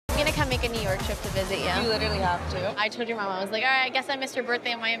make a New York trip to visit you. You literally have to. I told your mom, I was like, all right, I guess I missed your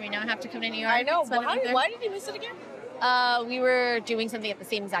birthday in Miami. Now I have to come to New York. I know, but why did you miss it again? We were doing something at the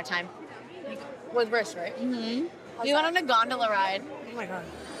same exact time. With Rish, right? Mm-hmm. We went on a gondola ride. Oh my God.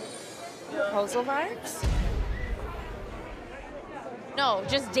 Proposal vibes? No,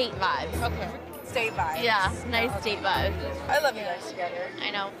 just date vibes. Okay. Date vibes. Yeah, nice date vibes. I love you guys together.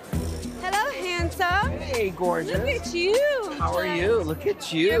 I know. Hello, handsome. Hey, gorgeous. Look at you. How are you? Look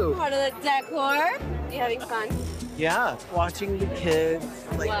at you. You're part of the decor. You having fun? Yeah, watching the kids,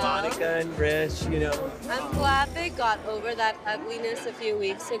 like Wow. Monica and Rish, you know. I'm glad they got over that ugliness a few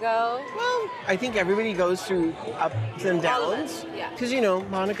weeks ago. Well, I think everybody goes through ups and All of downs. us, yeah. Because, you know,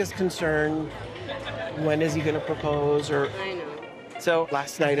 Monica's concerned, when is he going to propose? Or I know. so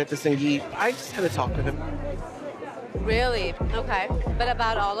last night at the Sangeet, I just had a talk with him. Really? Okay. But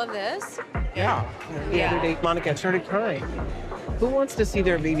about all of this? Yeah. The other day, Monica started crying. Who wants to see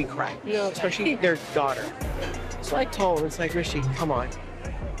their baby cry? No. Especially their daughter. So I told him, it's like, Rishi, come on.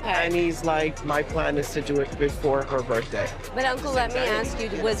 And he's like, my plan is to do it before her birthday. But Uncle, let me ask you,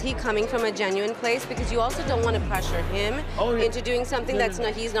 was he coming from a genuine place? Because you also don't want to pressure him into doing something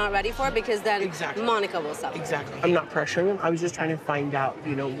he's not ready for, because then Monica will suffer. Exactly. I'm not pressuring him. I was just trying to find out,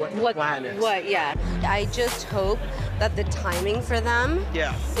 you know, what the plan is. Yeah. I just hope that the timing for them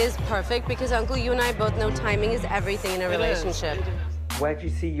is perfect, because Uncle, you and I both know timing is everything in a relationship. Where do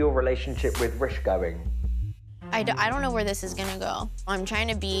you see your relationship with Rish going? I don't know where this is gonna go. I'm trying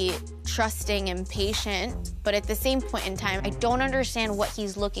to be trusting and patient, but at the same point in time, I don't understand what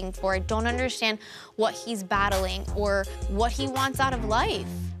he's looking for. I don't understand what he's battling or what he wants out of life.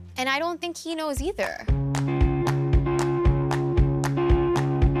 And I don't think he knows either.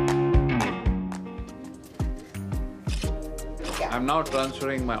 I'm now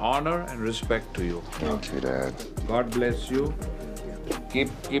transferring my honor and respect to you. Thank you, Dad. God bless you. Keep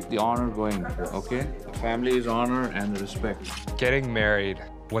the honor going, okay? Family is honor and respect. Getting married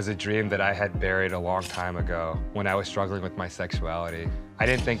was a dream that I had buried a long time ago when I was struggling with my sexuality. I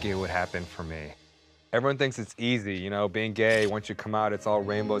didn't think it would happen for me. Everyone thinks it's easy, you know, being gay, once you come out, it's all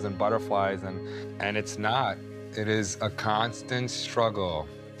rainbows and butterflies, and it's not. It is a constant struggle.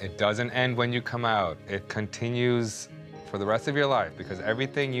 It doesn't end when you come out. It continues for the rest of your life, because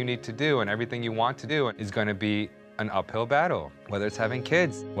everything you need to do and everything you want to do is going to be an uphill battle, whether it's having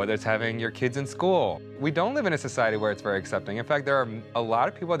kids, whether it's having your kids in school. We don't live in a society where it's very accepting. In fact, there are a lot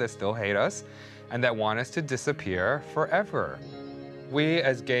of people that still hate us and that want us to disappear forever. We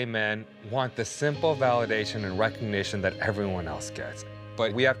as gay men want the simple validation and recognition that everyone else gets,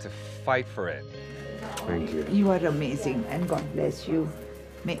 but we have to fight for it. Thank you. You are amazing, and God bless you.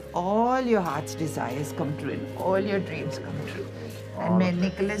 May all your heart's desires come true and all your dreams come true. And may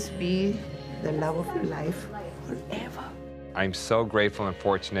Nicholas be the love of your life forever. I'm so grateful and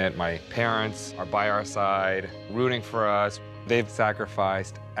fortunate. My parents are by our side, rooting for us. They've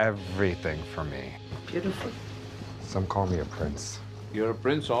sacrificed everything for me. Beautiful. Some call me a prince. You're a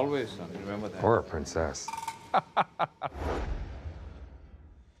prince always, son. Remember that. Or a princess.